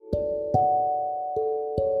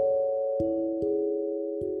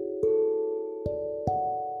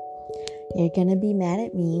You're gonna be mad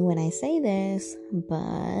at me when I say this,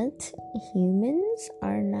 but humans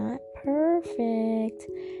are not perfect.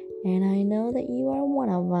 And I know that you are one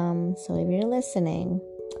of them. So if you're listening,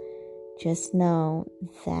 just know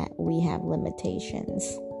that we have limitations.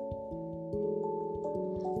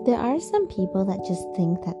 There are some people that just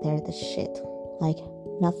think that they're the shit. Like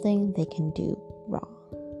nothing they can do wrong.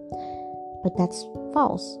 But that's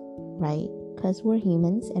false, right? Because we're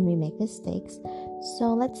humans and we make mistakes.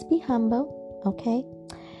 So let's be humble, okay?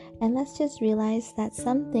 And let's just realize that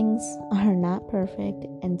some things are not perfect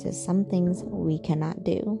and just some things we cannot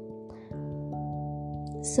do.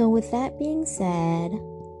 So with that being said,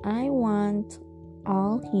 I want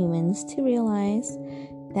all humans to realize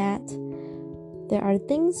that there are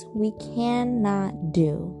things we cannot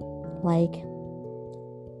do, like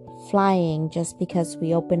flying just because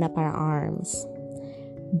we open up our arms.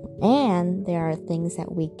 And there are things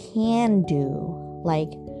that we can do,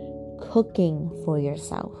 like cooking for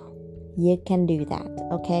yourself. You can do that,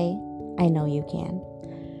 okay? I know you can.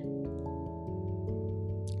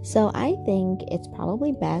 So I think it's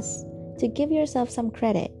probably best to give yourself some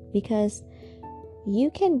credit because you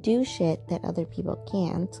can do shit that other people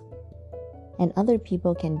can't, and other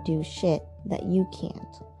people can do shit that you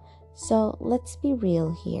can't. So let's be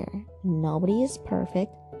real here. Nobody is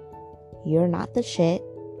perfect. You're not the shit.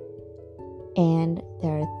 And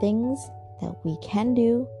there are things that we can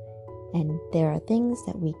do, and there are things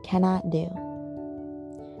that we cannot do.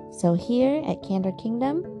 So here at Candor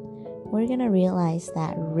Kingdom, we're gonna realize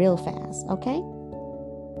that real fast, okay?